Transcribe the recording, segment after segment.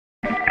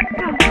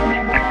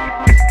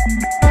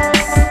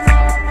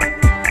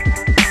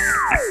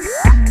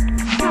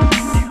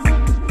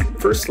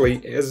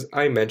Firstly, as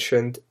I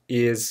mentioned,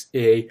 is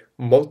a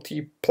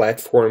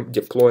multi-platform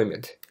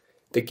deployment.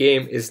 The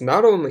game is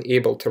not only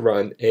able to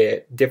run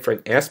at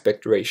different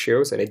aspect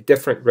ratios and at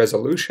different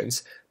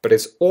resolutions, but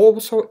is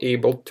also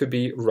able to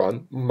be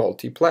run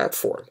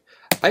multi-platform.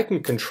 I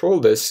can control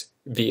this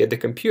via the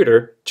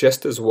computer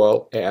just as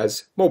well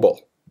as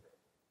mobile.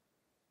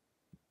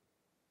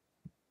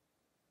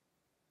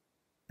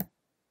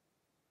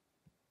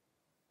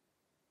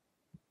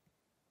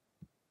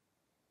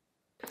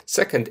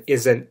 Second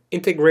is an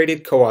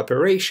integrated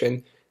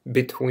cooperation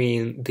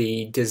between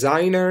the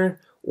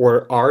designer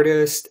or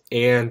artist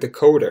and the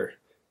coder.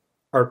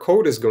 Our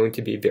code is going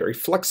to be very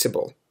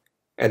flexible,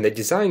 and the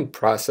design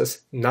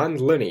process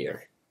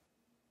non-linear.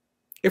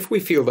 If we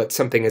feel that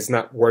something is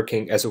not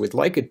working as we'd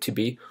like it to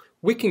be,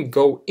 we can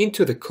go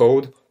into the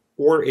code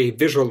or a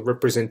visual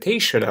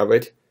representation of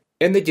it,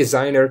 and the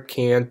designer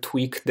can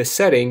tweak the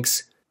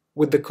settings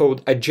with the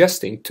code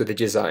adjusting to the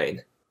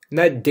design,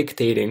 not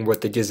dictating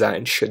what the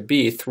design should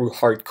be through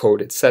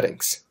hard-coded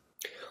settings.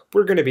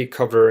 We're going to be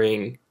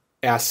covering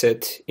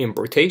asset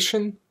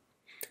importation,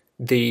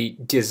 the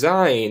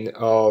design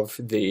of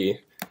the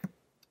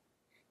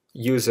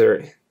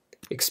user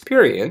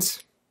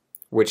experience,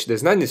 which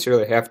does not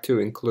necessarily have to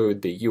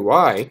include the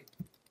UI,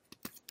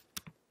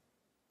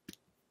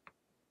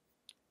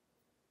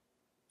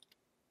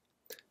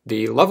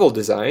 the level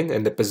design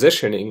and the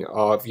positioning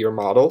of your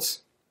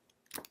models,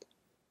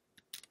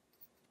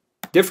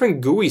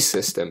 different GUI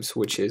systems,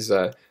 which is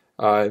a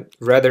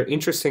rather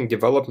interesting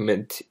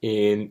development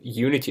in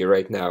Unity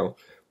right now,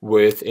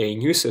 with a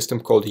new system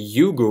called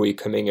UGUI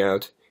coming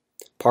out,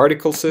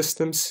 particle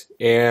systems,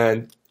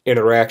 and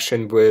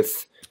interaction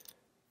with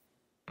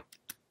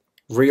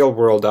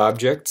real-world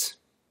objects,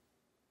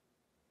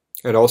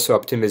 and also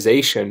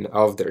optimization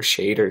of their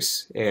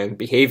shaders and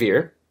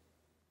behavior.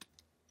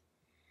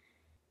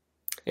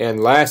 And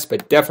last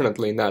but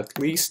definitely not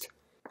least,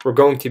 we're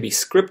going to be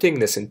scripting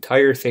this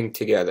entire thing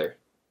together.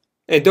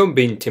 And don't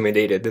be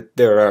intimidated that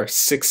there are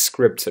 6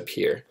 scripts up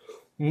here.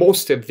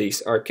 Most of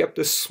these are kept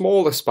as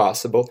small as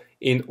possible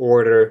in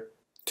order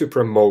to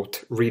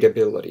promote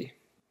readability.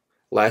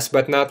 Last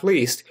but not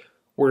least,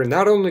 we're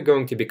not only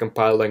going to be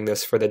compiling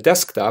this for the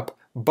desktop,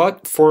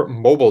 but for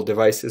mobile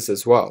devices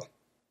as well.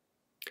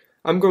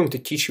 I'm going to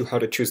teach you how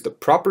to choose the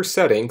proper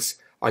settings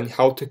on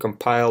how to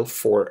compile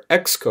for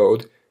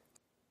Xcode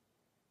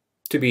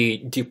to be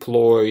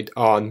deployed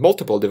on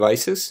multiple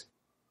devices,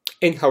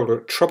 and how to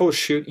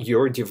troubleshoot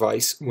your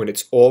device when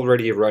it's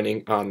already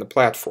running on the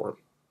platform.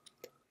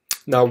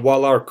 Now,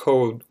 while our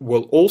code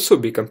will also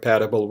be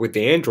compatible with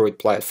the Android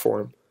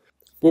platform,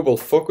 we will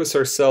focus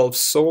ourselves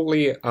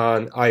solely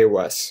on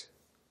iOS.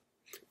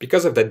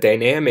 Because of the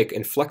dynamic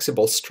and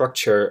flexible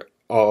structure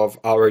of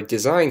our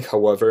design,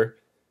 however,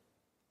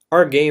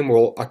 our game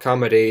will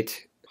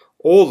accommodate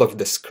all of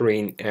the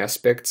screen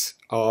aspects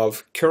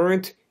of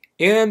current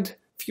and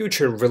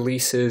future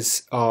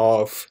releases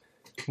of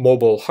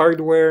mobile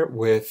hardware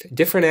with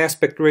different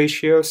aspect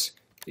ratios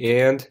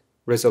and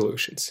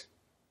resolutions.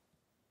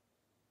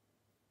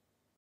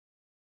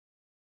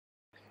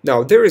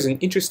 Now, there is an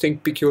interesting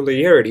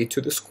peculiarity to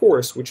this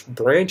course which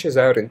branches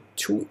out in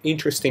 2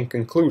 interesting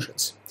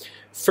conclusions.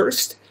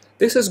 First,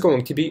 this is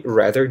going to be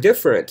rather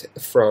different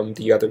from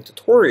the other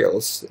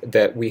tutorials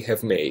that we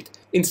have made.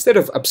 Instead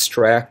of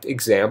abstract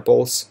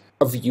examples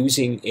of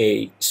using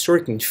a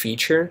certain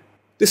feature,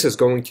 this is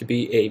going to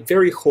be a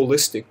very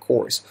holistic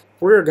course.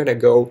 We're going to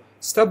go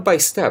step by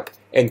step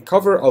and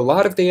cover a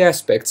lot of the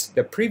aspects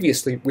that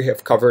previously we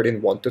have covered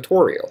in one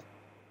tutorial.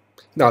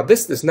 Now,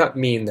 this does not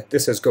mean that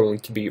this is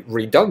going to be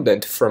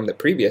redundant from the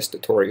previous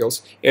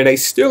tutorials, and I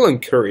still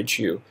encourage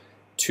you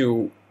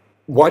to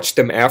watch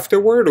them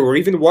afterward or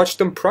even watch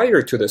them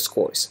prior to this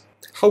course.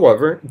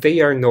 However,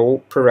 they are no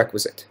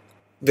prerequisite.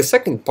 The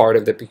second part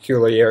of the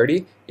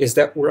peculiarity is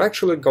that we're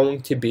actually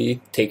going to be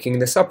taking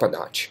this up a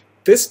notch.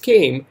 This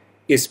game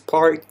is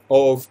part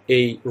of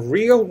a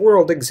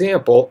real-world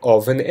example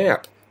of an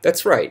app.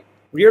 That's right,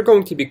 we are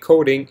going to be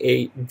coding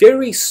a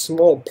very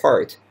small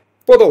part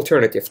with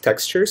alternative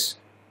textures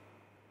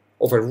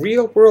of a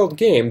real-world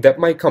game that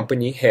my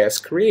company has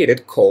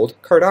created called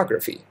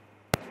Cartography.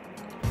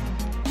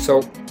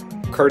 So,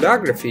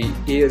 Cartography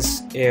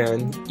is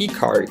an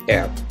e-card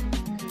app,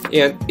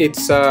 and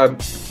it's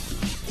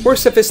more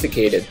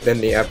sophisticated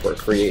than the app we're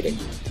creating,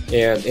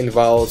 and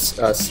involves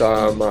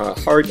some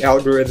hard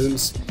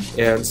algorithms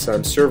and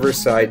some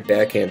server-side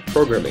back-end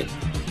programming.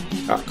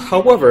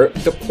 However,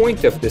 the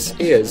point of this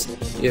is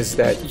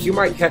that you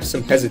might have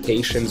some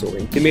hesitations or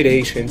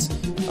intimidations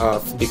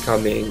of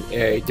becoming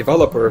a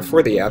developer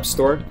for the App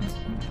Store,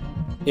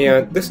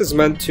 and this is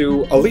meant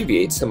to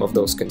alleviate some of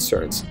those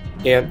concerns.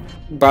 And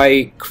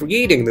by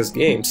creating this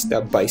game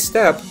step by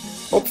step,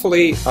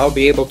 hopefully I'll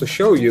be able to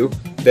show you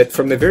that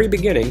from the very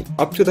beginning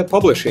up to the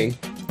publishing,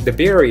 the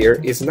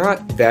barrier is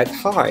not that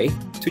high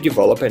to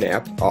develop an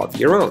app of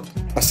your own.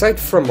 Aside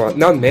from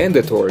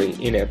non-mandatory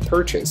in-app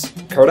purchase,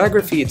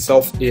 Cartography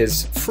itself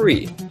is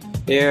free,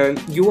 and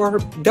you are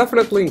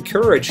definitely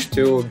encouraged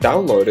to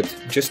download it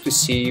just to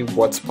see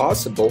what's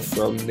possible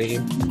from the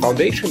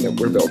foundation that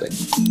we're building.